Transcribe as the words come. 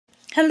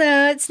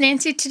Hello, it's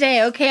Nancy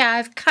today. Okay,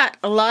 I've cut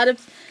a lot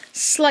of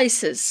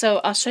slices,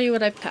 so I'll show you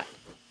what I've cut.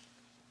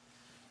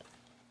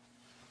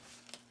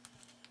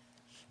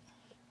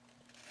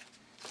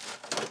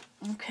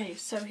 Okay,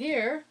 so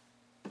here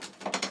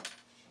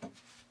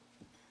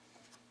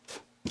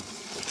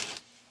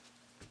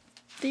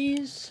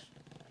these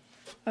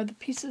are the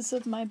pieces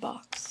of my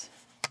box.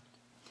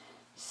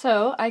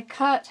 So I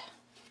cut,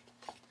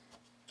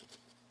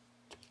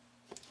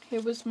 here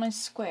was my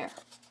square.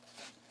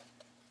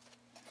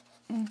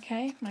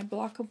 Okay, my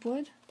block of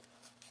wood.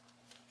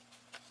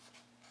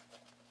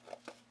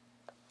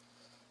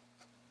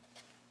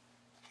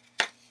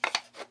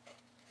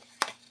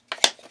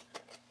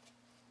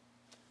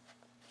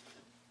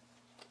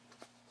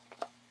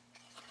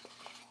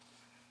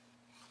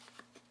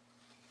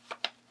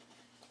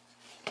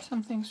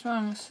 Something's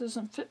wrong, this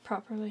doesn't fit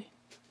properly.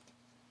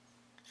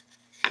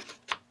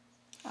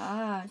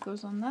 Ah, it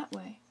goes on that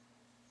way.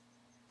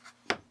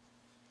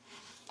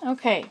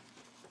 Okay,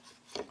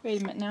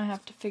 wait a minute, now I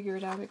have to figure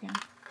it out again.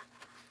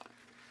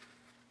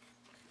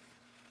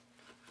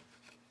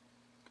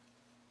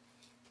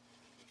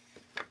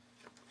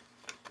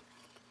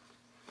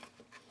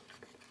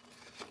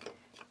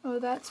 Oh,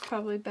 that's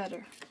probably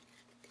better.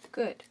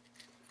 Good.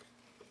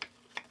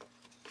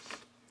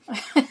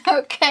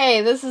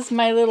 Okay, this is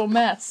my little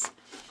mess.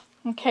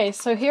 Okay,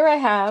 so here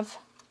I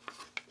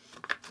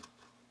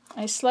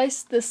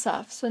sliced this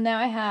off, so now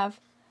I have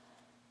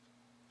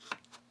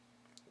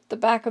the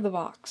back of the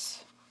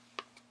box.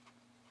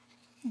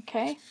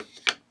 Okay,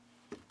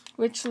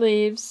 which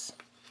leaves,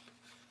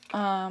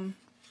 I'm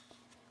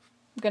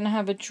going to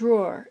have a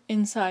drawer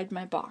inside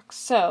my box.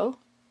 So,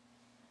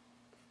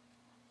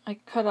 I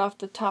cut off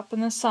the top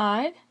and the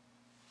side.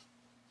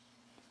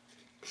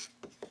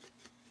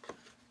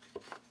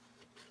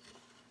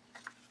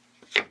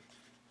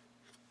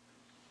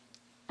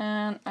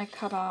 And I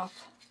cut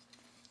off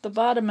the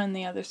bottom and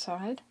the other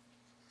side.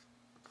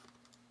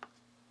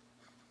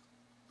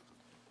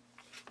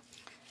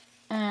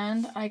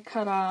 And I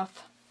cut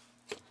off,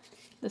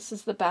 this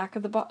is the back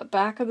of the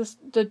back of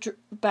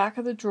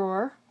the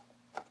drawer.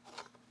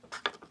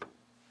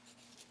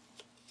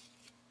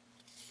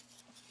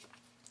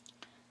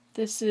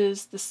 This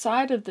is the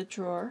side of the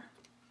drawer.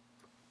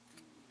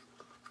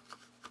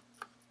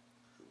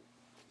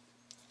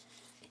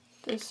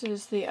 This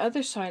is the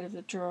other side of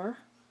the drawer.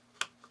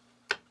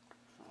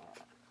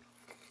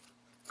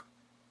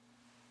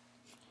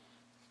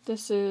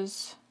 This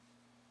is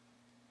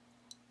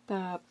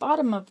the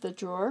bottom of the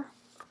drawer.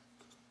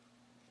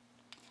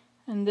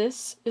 And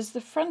this is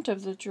the front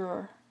of the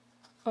drawer.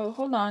 Oh,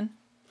 hold on.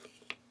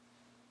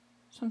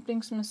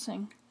 Something's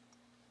missing.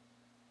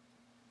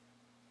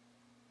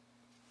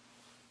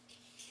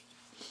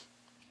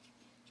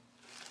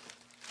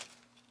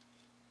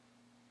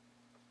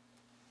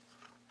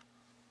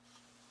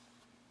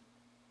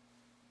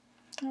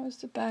 That was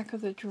the back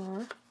of the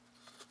drawer.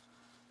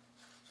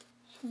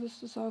 So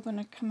this is all going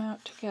to come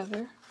out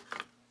together.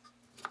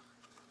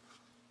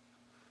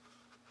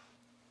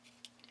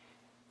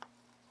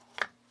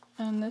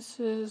 And this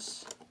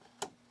is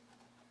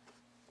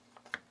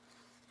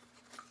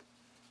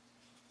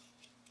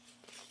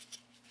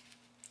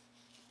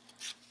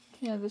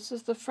this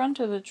is the front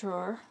of the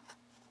drawer.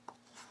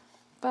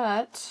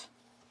 But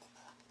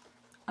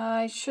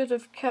I should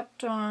have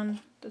kept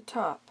on the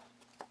top.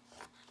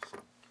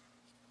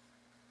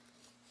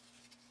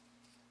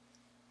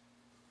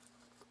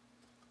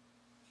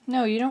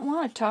 No, you don't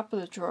want a top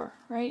of the drawer,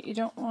 right? You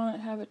don't want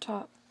to have a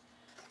top.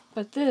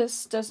 But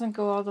this doesn't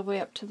go all the way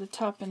up to the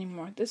top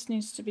anymore. This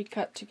needs to be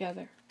cut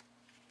together.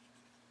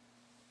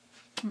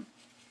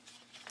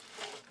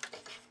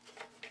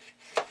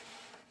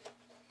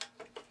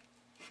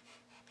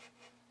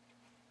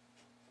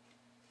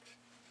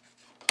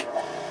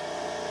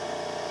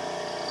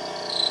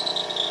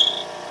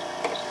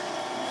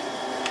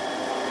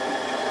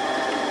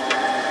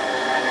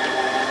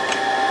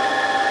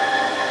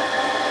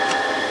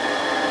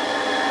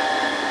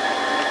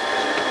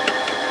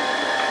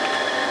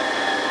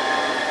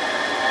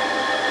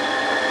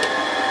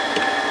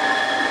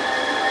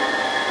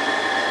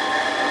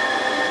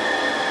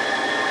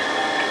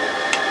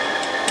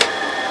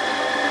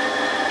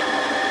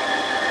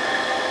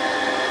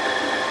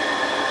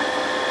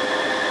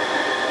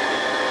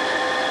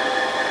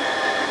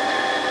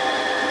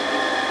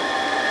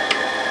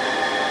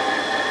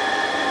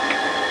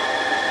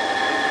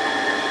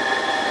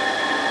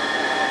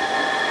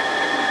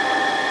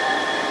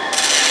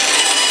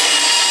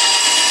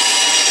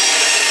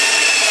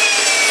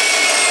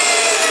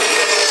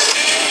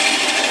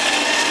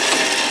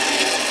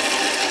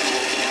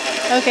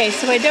 Okay,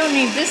 so I don't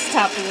need this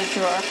top of the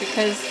drawer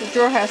because the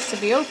drawer has to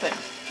be open,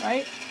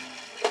 right?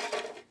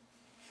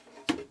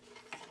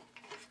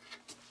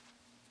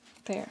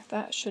 There,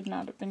 that should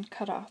not have been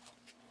cut off.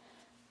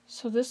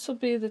 So this will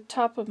be the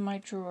top of my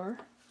drawer.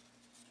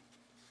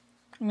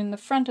 I mean the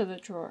front of the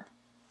drawer.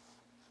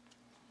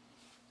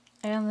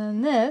 And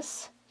then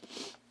this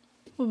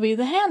will be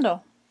the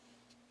handle.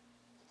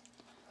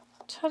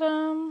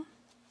 Ta-da!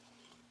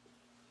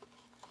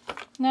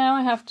 Now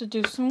I have to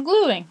do some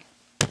gluing.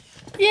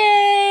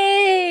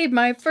 Yay!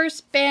 My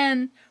first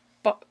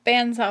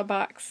bandsaw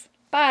box.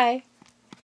 Bye.